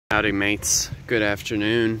Howdy mates, good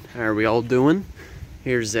afternoon. How are we all doing?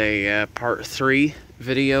 Here's a part 3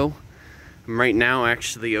 video. I'm right now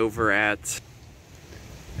actually over at,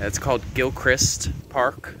 it's called Gilchrist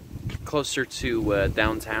Park, closer to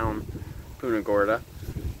downtown Punta Gorda.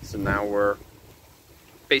 So now we're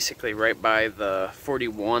basically right by the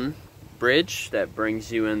 41 bridge that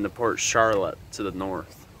brings you into Port Charlotte to the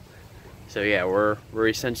north. So yeah, we're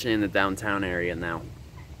essentially in the downtown area now.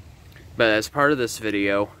 But as part of this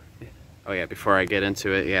video, oh yeah, before I get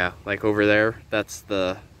into it, yeah, like over there, that's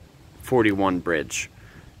the 41 bridge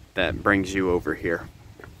that brings you over here.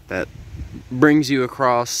 That brings you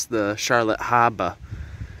across the Charlotte Harbor,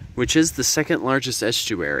 which is the second largest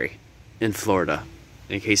estuary in Florida,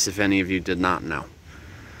 in case if any of you did not know.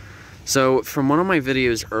 So from one of my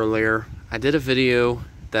videos earlier, I did a video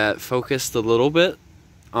that focused a little bit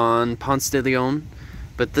on Ponce de León,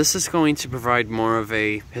 but this is going to provide more of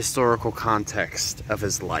a historical context of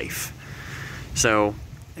his life. So,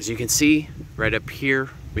 as you can see, right up here,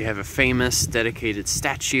 we have a famous dedicated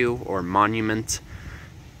statue or monument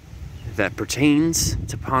that pertains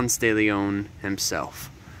to Ponce de León himself.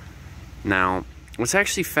 Now, what's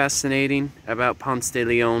actually fascinating about Ponce de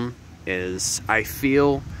León is I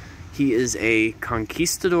feel he is a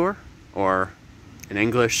conquistador, or in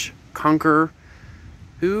English, conqueror,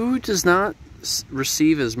 who does not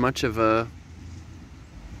receive as much of a,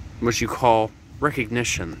 what you call,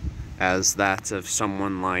 recognition as that of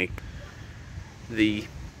someone like the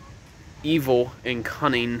evil and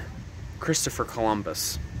cunning Christopher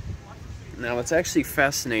Columbus. Now, what's actually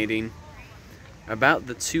fascinating about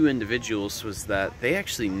the two individuals was that they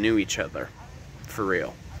actually knew each other, for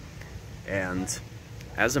real. And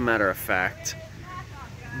as a matter of fact,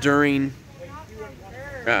 during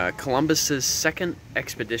Columbus's second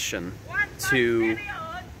expedition to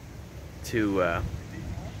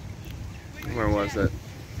where was it?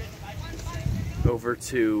 Over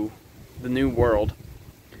to the New World.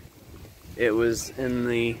 It was in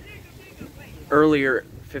the earlier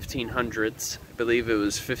 1500s. I believe it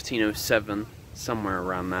was 1507, somewhere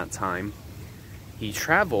around that time. He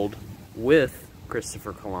traveled with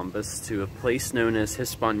Christopher Columbus to a place known as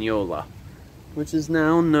Hispaniola, which is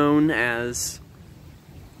now known as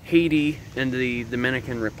Haiti and the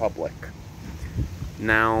Dominican Republic.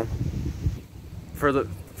 Now, for the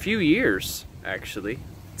few years, actually,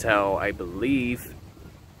 till I believe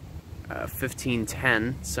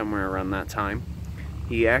 1510, somewhere around that time,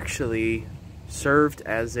 he actually served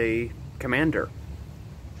as a commander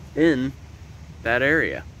in that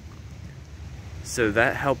area. So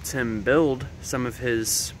that helped him build some of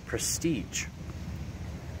his prestige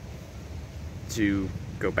to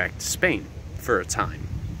go back to Spain for a time.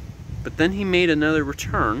 But then he made another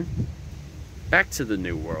return back to the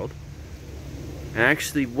New World and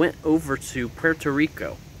actually went over to Puerto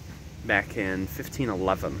Rico back in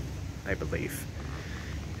 1511, I believe.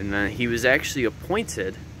 And then he was actually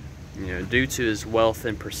appointed, you know, due to his wealth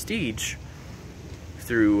and prestige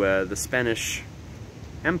through the Spanish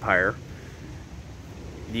Empire,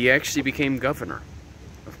 he actually became governor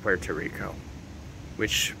of Puerto Rico,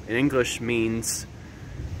 which in English means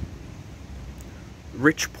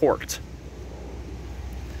rich port.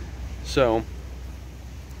 So,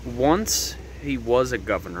 once he was a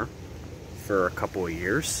governor for a couple of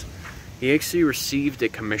years, he actually received a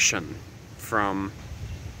commission from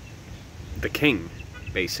the king,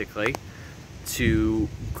 basically, to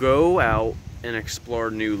go out and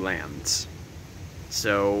explore new lands.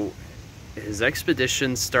 So his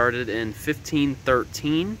expedition started in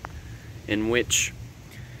 1513, in which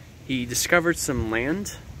he discovered some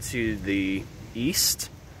land to the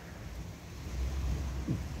east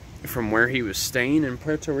from where he was staying in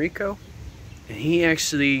Puerto Rico, and he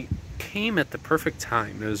actually came at the perfect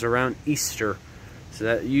time. It was around Easter. So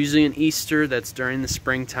that usually in Easter, that's during the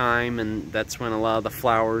springtime, and that's when a lot of the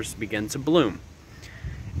flowers begin to bloom.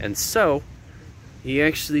 And so he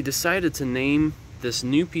actually decided to name this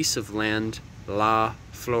new piece of land La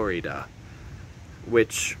Florida,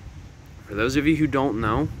 which, for those of you who don't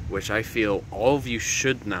know, which I feel all of you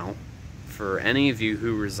should know, for any of you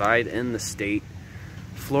who reside in the state,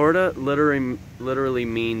 Florida literally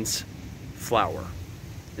means flower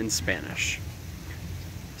in Spanish.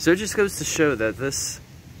 So it just goes to show that this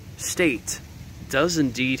state does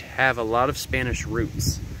indeed have a lot of Spanish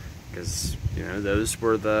roots, because, you know, those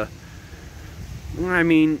were the, I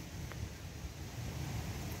mean,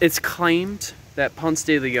 it's claimed that Ponce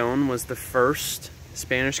de León was the first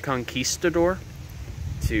Spanish conquistador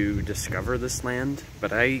to discover this land,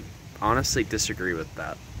 but I honestly disagree with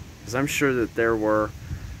that, because I'm sure that there were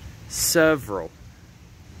several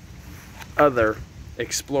other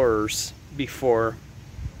explorers before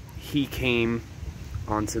he came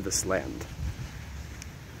onto this land.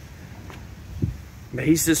 But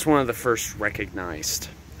he's just one of the first recognized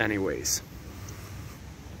anyways.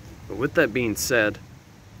 But with that being said,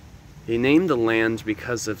 he named the land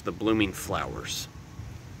because of the blooming flowers.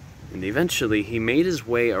 And eventually he made his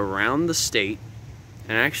way around the state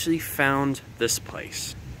and actually found this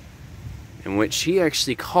place, in which he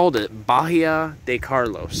actually called it Bahia de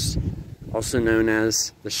Carlos, also known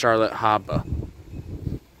as the Charlotte Harbor.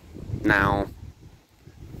 Now,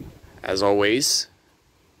 as always,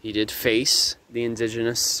 he did face the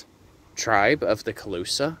indigenous tribe of the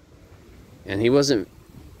Calusa, and he wasn't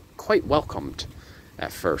quite welcomed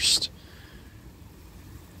at first.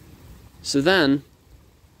 So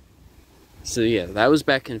yeah, that was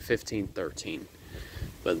back in 1513.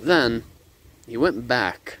 But then he went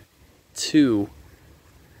back to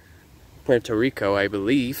Puerto Rico, I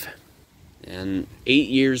believe, and 8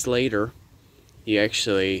 years later, he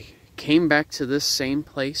actually came back to this same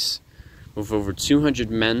place with over 200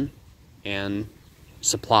 men and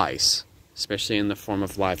supplies, especially in the form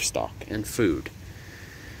of livestock and food.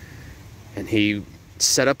 And he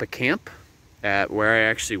set up a camp at where I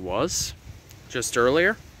actually was just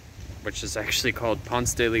earlier, which is actually called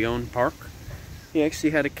Ponce de León Park. He actually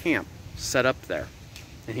had a camp set up there,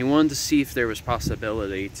 and he wanted to see if there was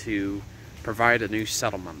possibility to provide a new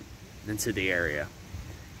settlement into the area.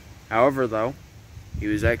 However, though, he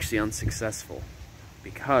was actually unsuccessful,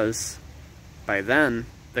 because by then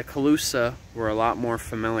the Calusa were a lot more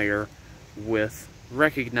familiar with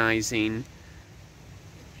recognizing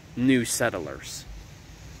new settlers,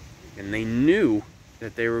 and they knew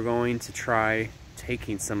that they were going to try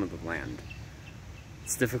taking some of the land.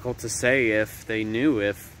 It's difficult to say if they knew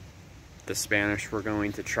if the Spanish were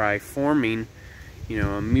going to try forming,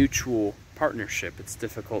 a mutual partnership. It's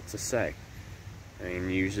difficult to say. I mean,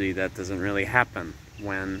 usually that doesn't really happen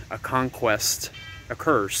when a conquest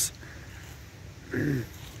occurs.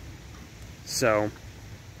 So,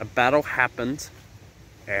 a battle happened,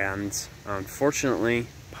 and unfortunately,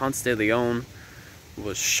 Ponce de León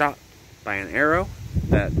was shot by an arrow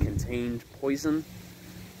that contained poison,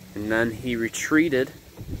 and then he retreated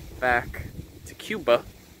back to Cuba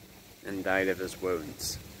and died of his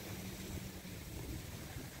wounds.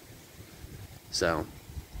 So,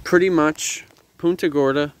 pretty much, Punta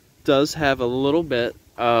Gorda does have a little bit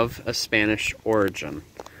of a Spanish origin,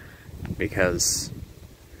 because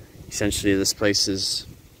essentially this place is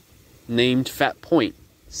named Fat Point,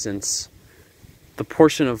 since the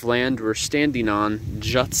portion of land we're standing on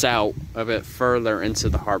juts out a bit further into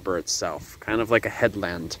the harbor itself, kind of like a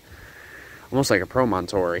headland, almost like a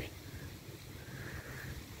promontory.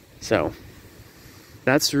 So,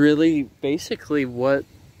 that's really basically what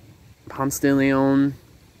Ponce de León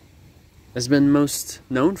has been most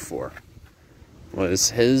known for,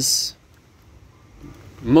 was his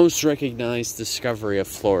most recognized discovery of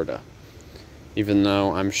Florida. Even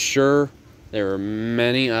though I'm sure there were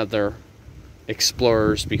many other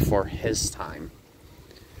explorers before his time,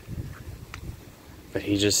 but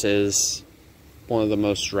he just is one of the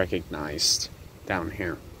most recognized down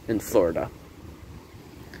here in Florida.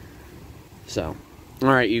 So,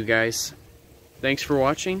 alright you guys, thanks for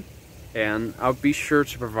watching, and I'll be sure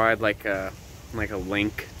to provide like a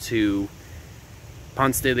link to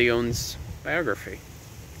Ponce de León's biography,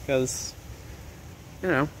 because,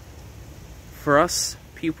 for us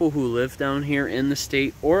people who live down here in the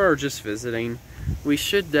state or are just visiting, we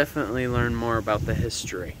should definitely learn more about the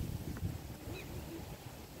history.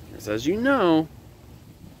 Because as you know,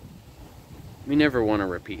 we never want to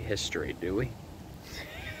repeat history, do we?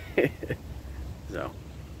 So,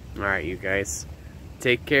 alright you guys,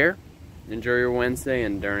 take care, enjoy your Wednesday,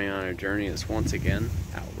 and journey on our journey is once again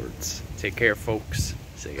outwards. Take care folks,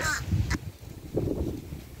 see ya.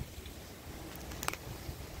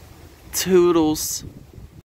 Toodles.